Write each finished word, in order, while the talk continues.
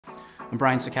I'm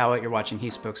Brian Sakawa, you're watching He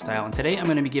Spoke Style, and today I'm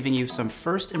going to be giving you some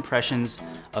first impressions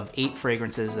of 8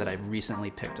 fragrances that I've recently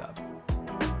picked up.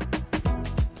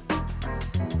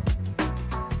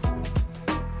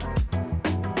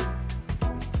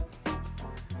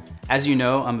 As you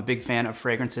know, I'm a big fan of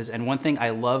fragrances, and one thing I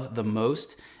love the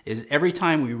most is every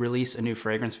time we release a new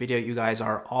fragrance video, you guys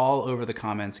are all over the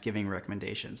comments giving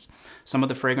recommendations. Some of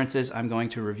the fragrances I'm going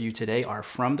to review today are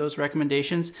from those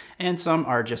recommendations, and some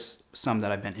are just some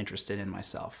that I've been interested in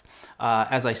myself.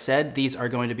 As I said, these are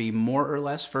going to be more or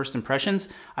less first impressions.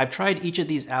 I've tried each of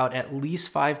these out at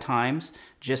least 5 times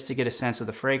just to get a sense of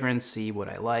the fragrance, see what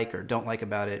I like or don't like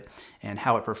about it, and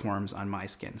how it performs on my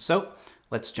skin. So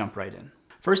let's jump right in.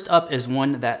 First up is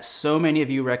one that so many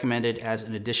of you recommended as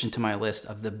an addition to my list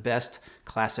of the best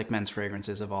classic men's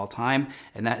fragrances of all time,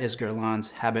 and that is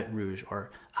Guerlain's Habit Rouge, or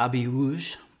Habit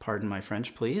Rouge, pardon my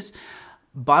French please.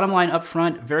 Bottom line up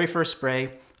front, very first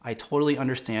spray, I totally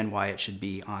understand why it should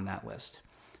be on that list.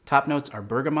 Top notes are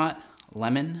bergamot,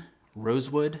 lemon,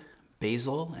 rosewood,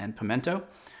 basil, and pimento.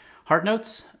 Heart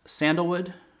notes,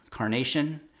 sandalwood,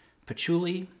 carnation,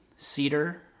 patchouli,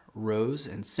 cedar, rose,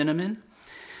 and cinnamon.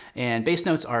 And base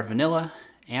notes are vanilla,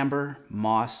 amber,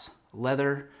 moss,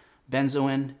 leather,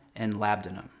 benzoin, and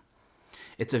labdanum.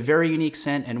 It's a very unique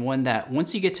scent and one that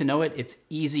once you get to know it, it's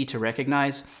easy to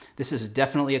recognize. This is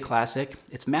definitely a classic.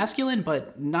 It's masculine,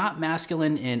 but not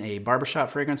masculine in a barbershop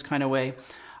fragrance kind of way.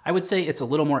 I would say it's a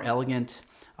little more elegant.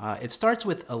 It starts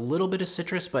with a little bit of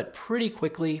citrus, but pretty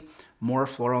quickly more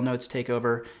floral notes take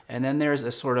over, and then there's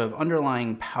a sort of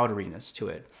underlying powderiness to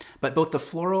it. But both the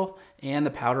floral and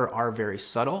the powder are very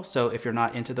subtle, so if you're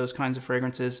not into those kinds of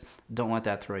fragrances, don't let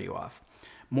that throw you off.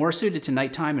 More suited to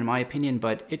nighttime in my opinion,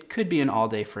 but it could be an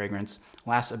all-day fragrance.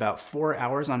 Lasts about 4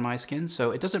 hours on my skin,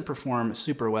 so it doesn't perform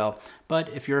super well, but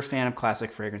if you're a fan of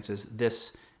classic fragrances,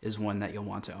 this is one that you'll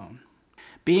want to own.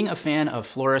 Being a fan of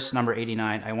Floris number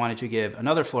 89, I wanted to give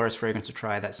another Floris fragrance a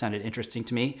try that sounded interesting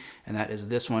to me, and that is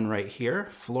this one right here,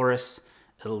 Floris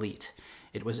Elite.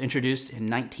 It was introduced in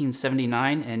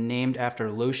 1979 and named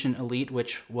after Lotion Elite,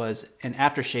 which was an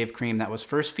aftershave cream that was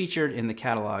first featured in the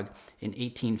catalog in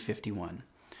 1851.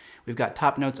 We've got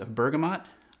top notes of bergamot,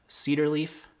 cedar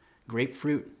leaf,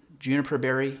 grapefruit, juniper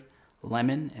berry,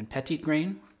 lemon, and petite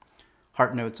grain.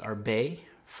 Heart notes are bay,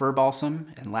 fir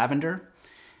balsam, and lavender.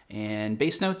 And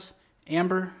base notes,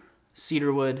 amber,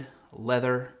 cedarwood,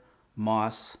 leather,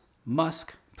 moss,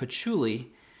 musk,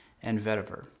 patchouli, and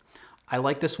vetiver. I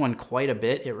like this one quite a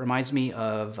bit. It reminds me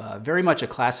of very much a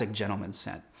classic gentleman's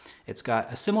scent. It's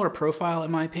got a similar profile,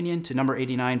 in my opinion, to number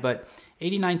 89, but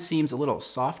 89 seems a little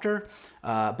softer,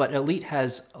 but Elite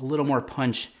has a little more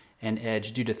punch and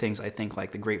edge due to things I think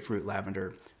like the grapefruit,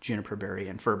 lavender, juniper berry,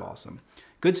 and fir balsam.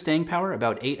 Good staying power,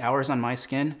 about 8 hours on my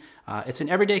skin. It's an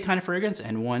everyday kind of fragrance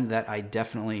and one that I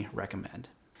definitely recommend.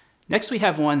 Next we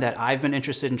have one that I've been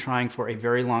interested in trying for a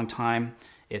very long time.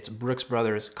 It's Brooks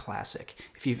Brothers Classic.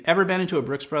 If you've ever been into a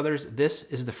Brooks Brothers, this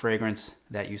is the fragrance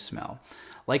that you smell.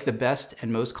 Like the best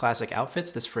and most classic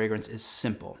outfits, this fragrance is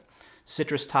simple.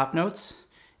 Citrus top notes.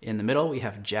 In the middle we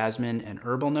have jasmine and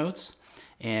herbal notes.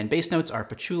 And base notes are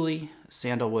patchouli,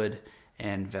 sandalwood,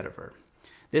 and vetiver.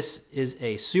 This is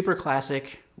a super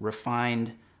classic,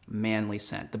 refined, manly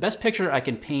scent. The best picture I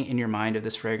can paint in your mind of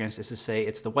this fragrance is to say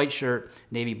it's the white shirt,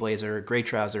 navy blazer, gray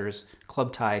trousers,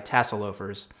 club tie, tassel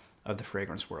loafers of the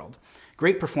fragrance world.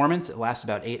 Great performance, it lasts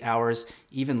about 8 hours,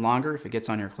 even longer if it gets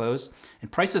on your clothes.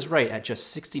 And price is right, at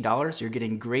just $60, you're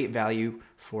getting great value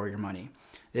for your money.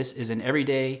 This is an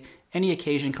everyday, any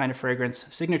occasion kind of fragrance,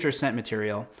 signature scent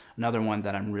material, another one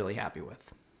that I'm really happy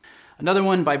with. Another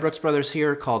one by Brooks Brothers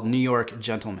here called New York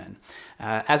Gentleman.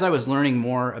 As I was learning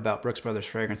more about Brooks Brothers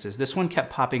fragrances, this one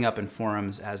kept popping up in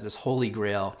forums as this holy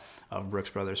grail of Brooks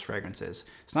Brothers fragrances.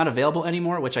 It's not available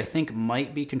anymore, which I think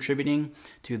might be contributing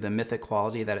to the mythic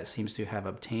quality that it seems to have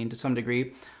obtained to some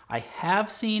degree. I have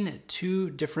seen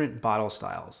 2 different bottle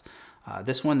styles.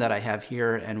 This one that I have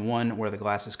here and one where the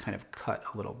glass is kind of cut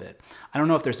a little bit. I don't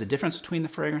know if there's a difference between the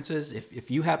fragrances.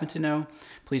 If you happen to know,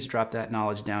 please drop that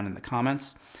knowledge down in the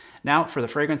comments. Now for the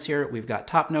fragrance here, we've got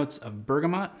top notes of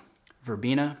bergamot,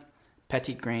 verbena,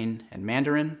 petite grain, and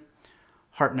mandarin.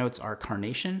 Heart notes are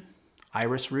carnation,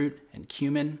 iris root, and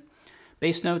cumin.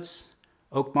 Base notes,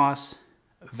 oak moss,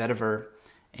 vetiver,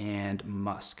 and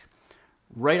musk.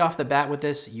 Right off the bat with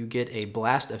this, you get a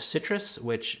blast of citrus,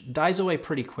 which dies away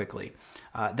pretty quickly.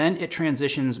 Then it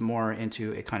transitions more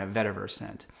into a kind of vetiver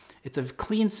scent. It's a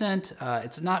clean scent,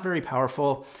 it's not very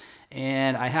powerful,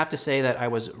 and I have to say that I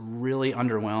was really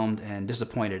underwhelmed and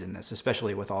disappointed in this,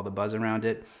 especially with all the buzz around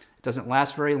it. It doesn't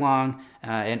last very long,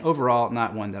 and overall,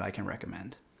 not one that I can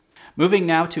recommend. Moving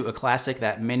now to a classic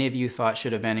that many of you thought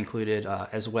should have been included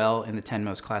as well in the 10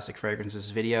 most classic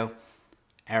fragrances video,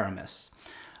 Aramis.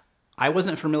 I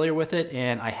wasn't familiar with it,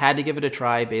 and I had to give it a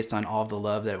try based on all of the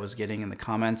love that it was getting in the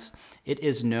comments. It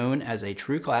is known as a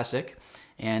true classic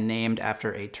and named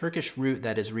after a Turkish root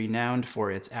that is renowned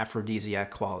for its aphrodisiac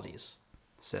qualities,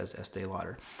 says Estee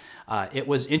Lauder. It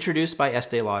was introduced by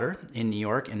Estee Lauder in New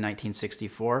York in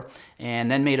 1964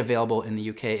 and then made available in the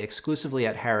UK exclusively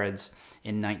at Harrods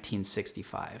in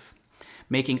 1965.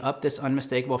 Making up this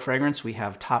unmistakable fragrance, we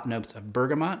have top notes of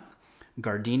bergamot,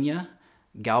 gardenia,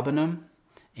 galbanum,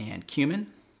 and cumin.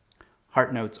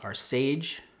 Heart notes are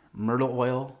sage, myrtle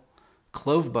oil,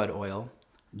 clove bud oil,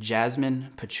 jasmine,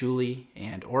 patchouli,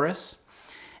 and orris.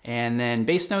 And then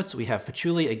base notes, we have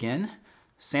patchouli again,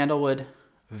 sandalwood,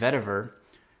 vetiver,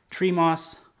 tree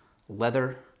moss,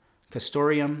 leather,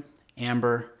 castoreum,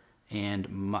 amber, and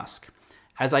musk.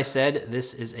 As I said,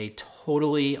 this is a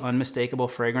totally unmistakable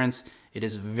fragrance. It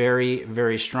is very,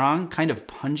 very strong, kind of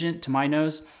pungent to my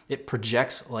nose. It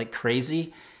projects like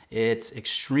crazy. It's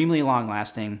extremely long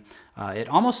lasting. It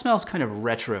almost smells kind of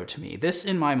retro to me. This,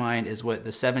 in my mind, is what the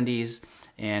 70s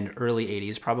and early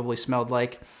 80s probably smelled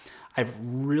like. I've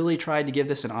really tried to give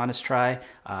this an honest try,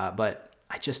 but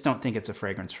I just don't think it's a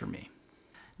fragrance for me.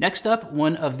 Next up,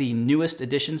 one of the newest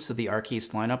additions to the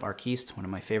Arquiste lineup, Arquiste, one of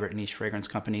my favorite niche fragrance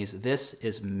companies. This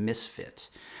is Misfit.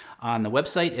 On the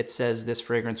website, it says this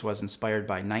fragrance was inspired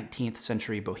by 19th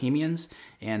century bohemians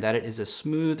and that it is a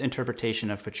smooth interpretation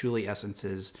of patchouli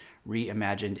essences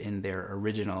reimagined in their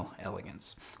original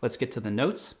elegance. Let's get to the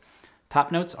notes.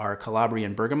 Top notes are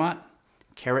Calabrian bergamot,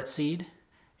 carrot seed,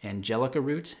 angelica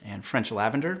root, and French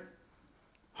lavender.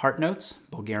 Heart notes,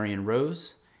 Bulgarian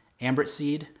rose, ambret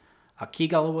seed,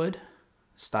 akigala wood,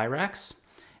 styrax.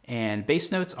 And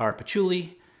base notes are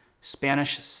patchouli,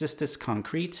 Spanish cistus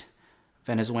concrete,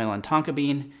 Venezuelan tonka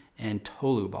bean, and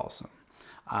tolu balsam.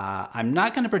 I'm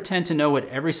not going to pretend to know what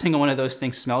every single one of those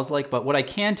things smells like, but what I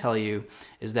can tell you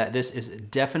is that this is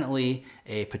definitely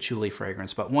a patchouli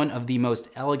fragrance, but one of the most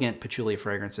elegant patchouli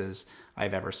fragrances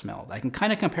I've ever smelled. I can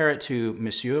kind of compare it to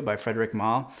Monsieur by Frederic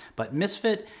Malle, but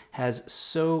Misfit has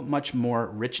so much more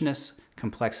richness,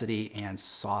 complexity, and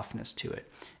softness to it.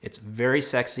 It's very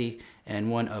sexy and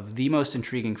one of the most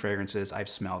intriguing fragrances I've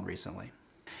smelled recently.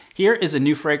 Here is a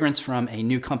new fragrance from a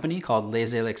new company called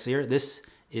Les Élixirs. This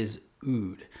is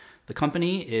Oud. The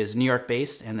company is New York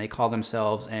based and they call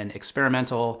themselves an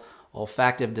experimental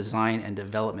olfactive design and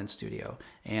development studio.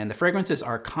 And the fragrances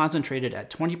are concentrated at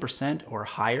 20% or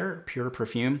higher pure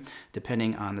perfume,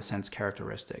 depending on the scent's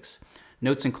characteristics.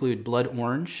 Notes include blood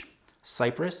orange,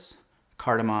 cypress,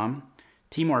 cardamom,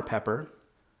 Timor pepper,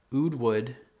 oud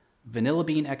wood, vanilla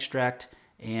bean extract,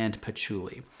 and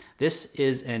patchouli. This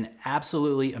is an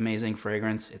absolutely amazing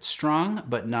fragrance. It's strong,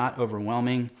 but not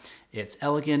overwhelming. It's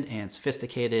elegant and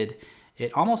sophisticated.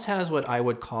 It almost has what I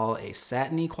would call a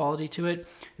satiny quality to it.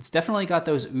 It's definitely got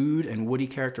those oud and woody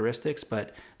characteristics,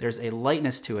 but there's a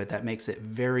lightness to it that makes it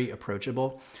very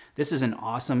approachable. This is an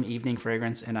awesome evening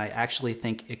fragrance, and I actually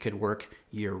think it could work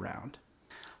year-round.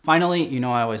 Finally, you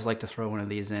know I always like to throw one of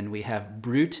these in. We have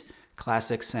Brut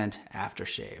Classic Scent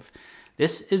Aftershave.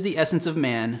 This is the essence of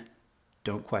man,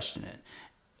 don't question it.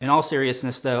 In all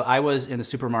seriousness though, I was in the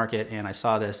supermarket and I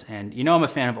saw this, and you know I'm a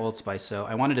fan of Old Spice, so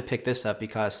I wanted to pick this up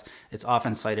because it's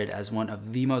often cited as one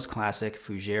of the most classic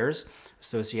fougères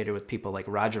associated with people like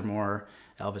Roger Moore,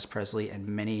 Elvis Presley, and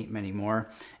many, many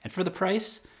more. And for the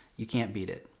price, you can't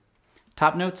beat it.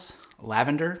 Top notes,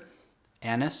 lavender,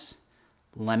 anise,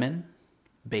 lemon,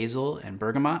 basil, and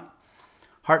bergamot.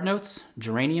 Heart notes,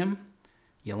 geranium,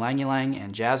 ylang ylang,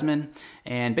 and jasmine.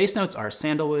 And base notes are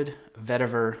sandalwood,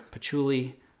 vetiver,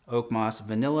 patchouli, oak moss,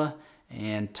 vanilla,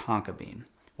 and tonka bean.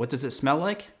 What does it smell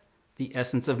like? The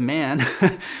essence of man.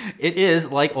 It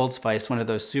is, like Old Spice, one of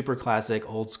those super classic,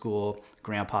 old school,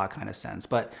 grandpa kind of scents.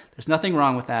 But there's nothing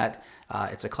wrong with that.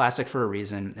 It's a classic for a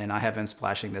reason, and I have been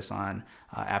splashing this on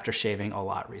after shaving a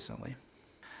lot recently.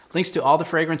 Links to all the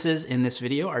fragrances in this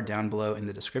video are down below in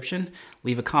the description.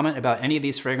 Leave a comment about any of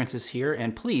these fragrances here,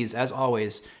 and please, as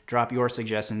always, drop your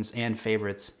suggestions and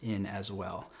favorites in as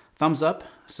well. Thumbs up,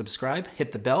 subscribe,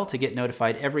 hit the bell to get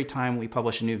notified every time we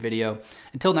publish a new video.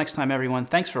 Until next time, everyone,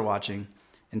 thanks for watching,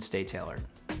 and stay tailored.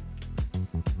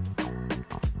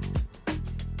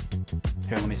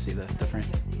 Here, let me see the frame.